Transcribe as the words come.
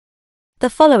The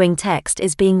following text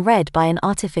is being read by an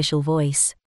artificial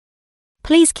voice.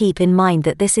 Please keep in mind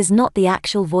that this is not the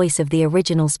actual voice of the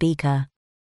original speaker.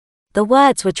 The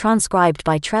words were transcribed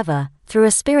by Trevor through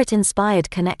a spirit-inspired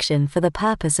connection for the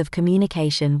purpose of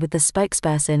communication with the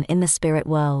spokesperson in the spirit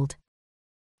world.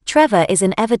 Trevor is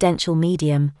an evidential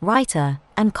medium, writer,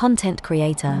 and content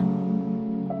creator.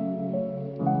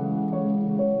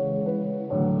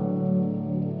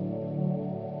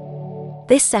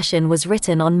 This session was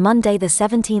written on Monday the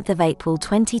 17th of April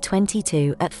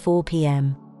 2022 at 4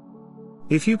 p.m.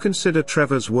 If you consider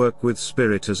Trevor's work with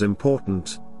spirit as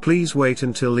important, please wait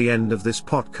until the end of this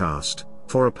podcast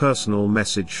for a personal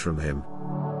message from him.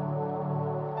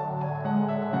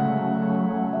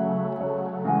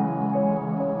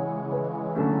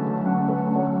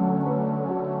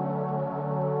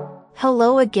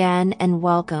 Hello again and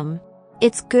welcome.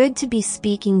 It's good to be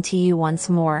speaking to you once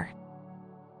more.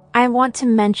 I want to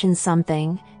mention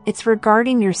something. It's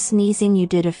regarding your sneezing you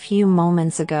did a few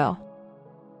moments ago.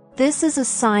 This is a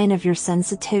sign of your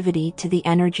sensitivity to the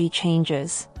energy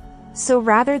changes. So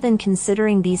rather than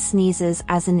considering these sneezes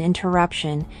as an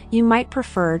interruption, you might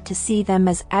prefer to see them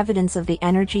as evidence of the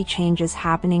energy changes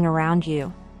happening around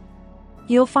you.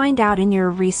 You'll find out in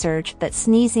your research that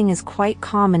sneezing is quite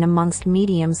common amongst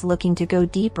mediums looking to go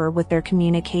deeper with their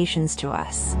communications to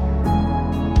us.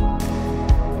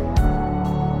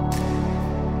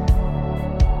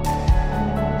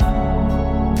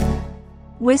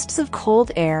 Wisps of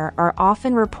cold air are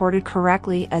often reported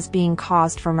correctly as being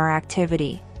caused from our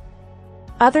activity.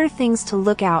 Other things to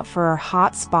look out for are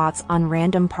hot spots on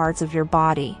random parts of your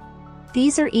body.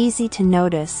 These are easy to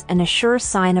notice and a sure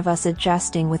sign of us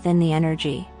adjusting within the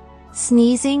energy.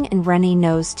 Sneezing and runny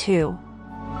nose too.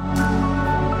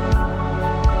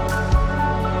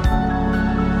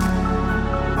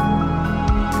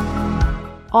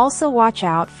 Also watch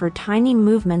out for tiny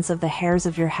movements of the hairs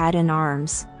of your head and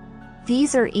arms.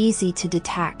 These are easy to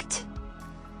detect.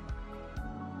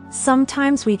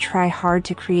 Sometimes we try hard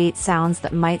to create sounds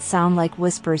that might sound like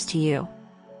whispers to you.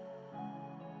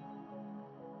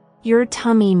 Your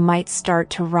tummy might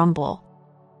start to rumble.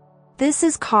 This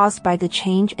is caused by the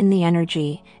change in the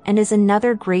energy and is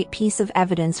another great piece of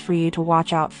evidence for you to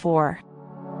watch out for.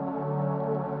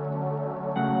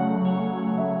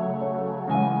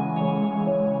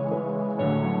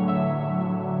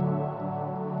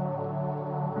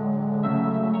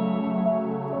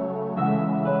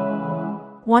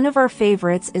 One of our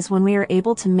favorites is when we are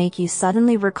able to make you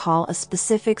suddenly recall a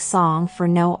specific song for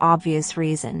no obvious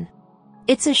reason.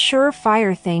 It's a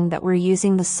surefire thing that we're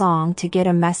using the song to get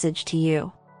a message to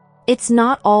you. It's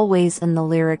not always in the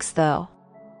lyrics though.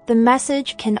 The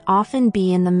message can often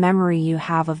be in the memory you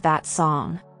have of that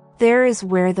song. There is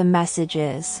where the message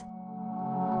is.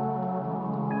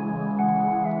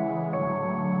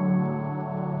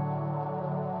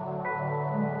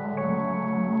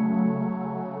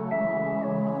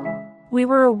 We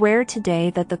were aware today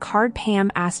that the card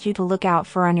Pam asked you to look out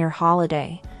for on your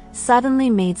holiday suddenly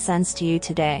made sense to you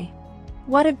today.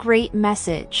 What a great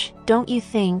message, don't you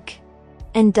think?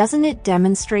 And doesn't it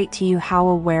demonstrate to you how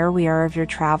aware we are of your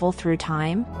travel through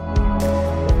time?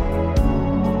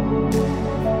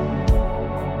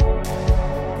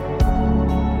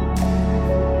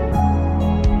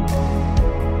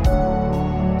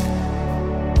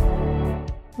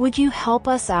 Would you help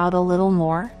us out a little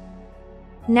more?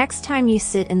 Next time you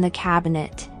sit in the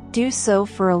cabinet, do so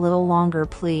for a little longer,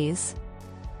 please.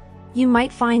 You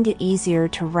might find it easier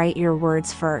to write your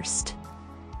words first.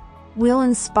 We'll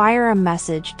inspire a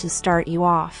message to start you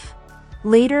off.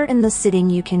 Later in the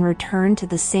sitting you can return to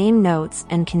the same notes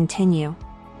and continue.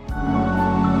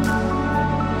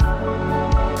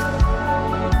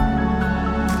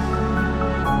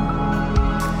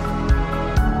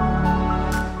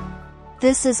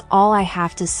 This is all I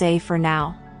have to say for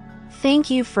now. Thank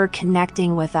you for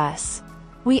connecting with us.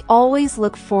 We always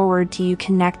look forward to you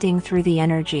connecting through the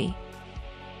energy.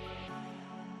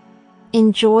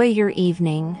 Enjoy your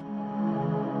evening.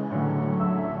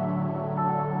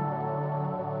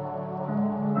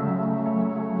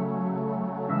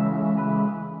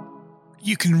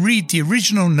 You can read the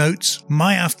original notes,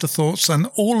 my afterthoughts, and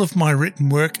all of my written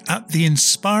work at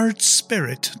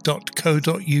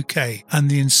theinspiredspirit.co.uk,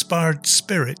 and The Inspired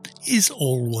Spirit is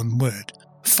all one word.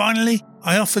 Finally,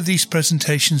 I offer these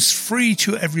presentations free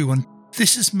to everyone.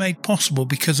 This is made possible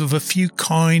because of a few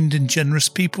kind and generous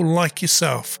people like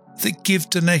yourself that give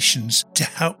donations to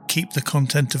help keep the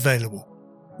content available.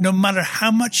 No matter how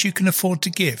much you can afford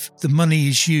to give, the money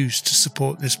is used to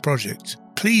support this project.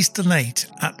 Please donate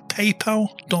at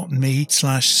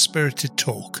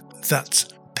paypal.me/spiritedtalk. That's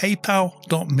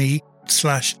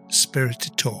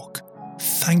paypal.me/spiritedtalk.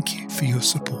 thank you for your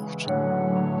support.